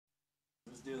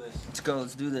Let's do this. Let's go,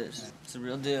 let's do this. It's the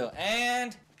real deal.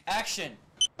 And action.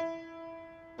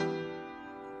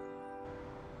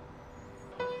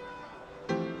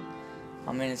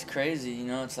 I mean, it's crazy, you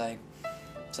know, it's like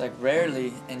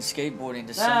rarely in skateboarding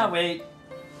does someone... wait.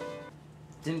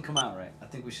 Didn't come out right. I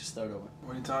think we should start over.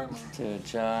 What are you talking about? Dude,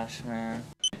 Josh, man.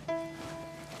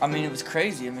 I mean, it was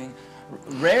crazy. I mean,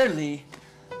 rarely,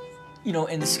 you know,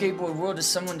 in the skateboard world does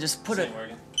someone just put This ain't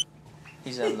working.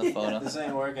 He's out of the photo. This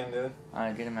ain't working, dude.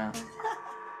 Alright, get him out.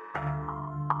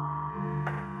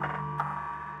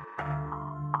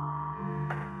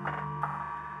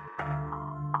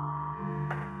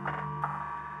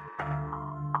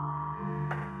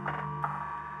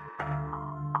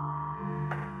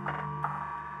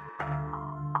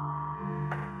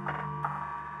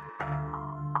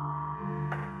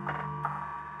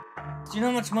 Do you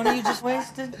know how much money you just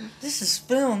wasted? This is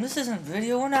film. This isn't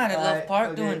video. We're not at Love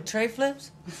Park doing tray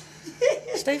flips.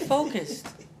 Stay focused.